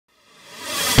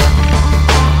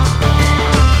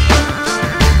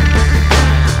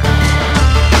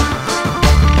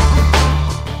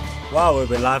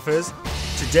Urban Lifers.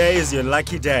 Today is your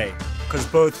lucky day, because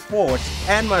both Fort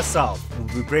and myself will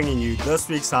be bringing you this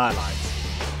week's highlights.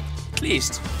 At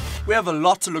least, we have a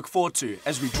lot to look forward to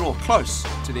as we draw close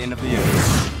to the end of the year.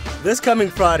 This coming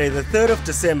Friday, the 3rd of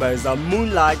December, is our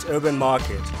Moonlight Urban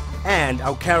Market and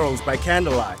our carols by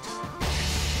candlelight.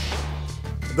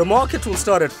 The market will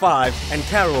start at 5 and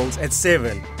carols at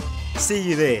 7. See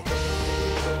you there.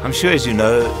 I'm sure, as you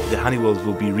know, the Honeywells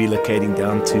will be relocating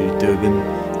down to Durban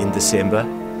in December,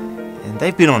 and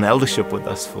they've been on eldership with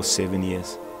us for 7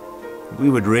 years.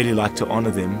 We would really like to honor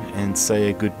them and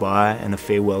say a goodbye and a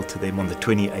farewell to them on the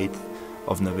 28th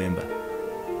of November.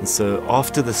 And so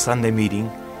after the Sunday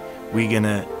meeting, we're going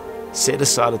to set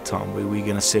aside a time where we're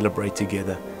going to celebrate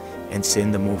together and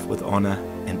send them off with honor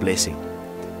and blessing.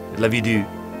 I'd love you to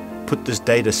put this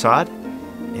date aside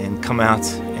and come out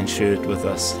and share it with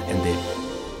us and them.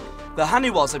 The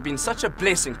Honeywells have been such a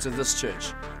blessing to this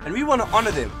church, and we want to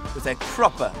honor them with a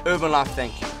proper Urban Life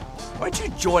thank you. Won't you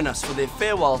join us for their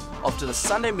farewell after the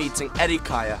Sunday meeting at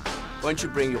Ikaya? Won't you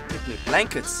bring your picnic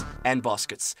blankets and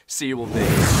baskets? See you all there.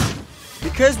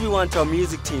 Because we want our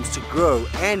music teams to grow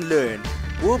and learn,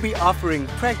 we'll be offering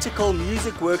practical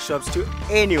music workshops to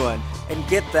anyone, and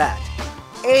get that,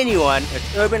 anyone at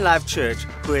Urban Life Church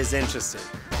who is interested.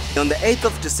 On the 8th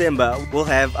of December, we'll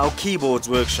have our keyboards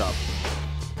workshop.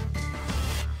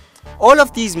 All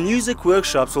of these music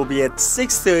workshops will be at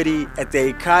 6:30 at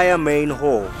the Ikaya main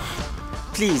hall.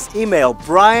 Please email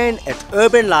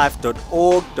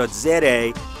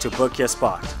brian@urbanlife.org.za to book your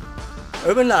spot.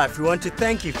 Urban Life, we want to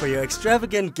thank you for your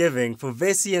extravagant giving for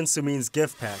Vessi and Sumin's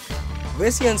gift pack.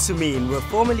 Vessi and Sumin were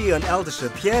formerly on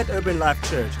eldership here at Urban Life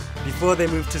Church before they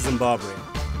moved to Zimbabwe.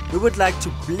 We would like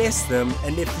to bless them,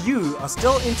 and if you are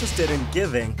still interested in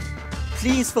giving,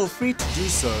 please feel free to do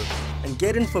so and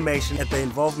get information at the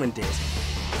involvement desk.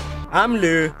 I'm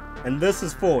Lou, and this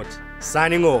is Fort,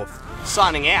 signing off.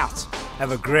 Signing out.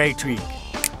 Have a great week.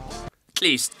 At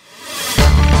least.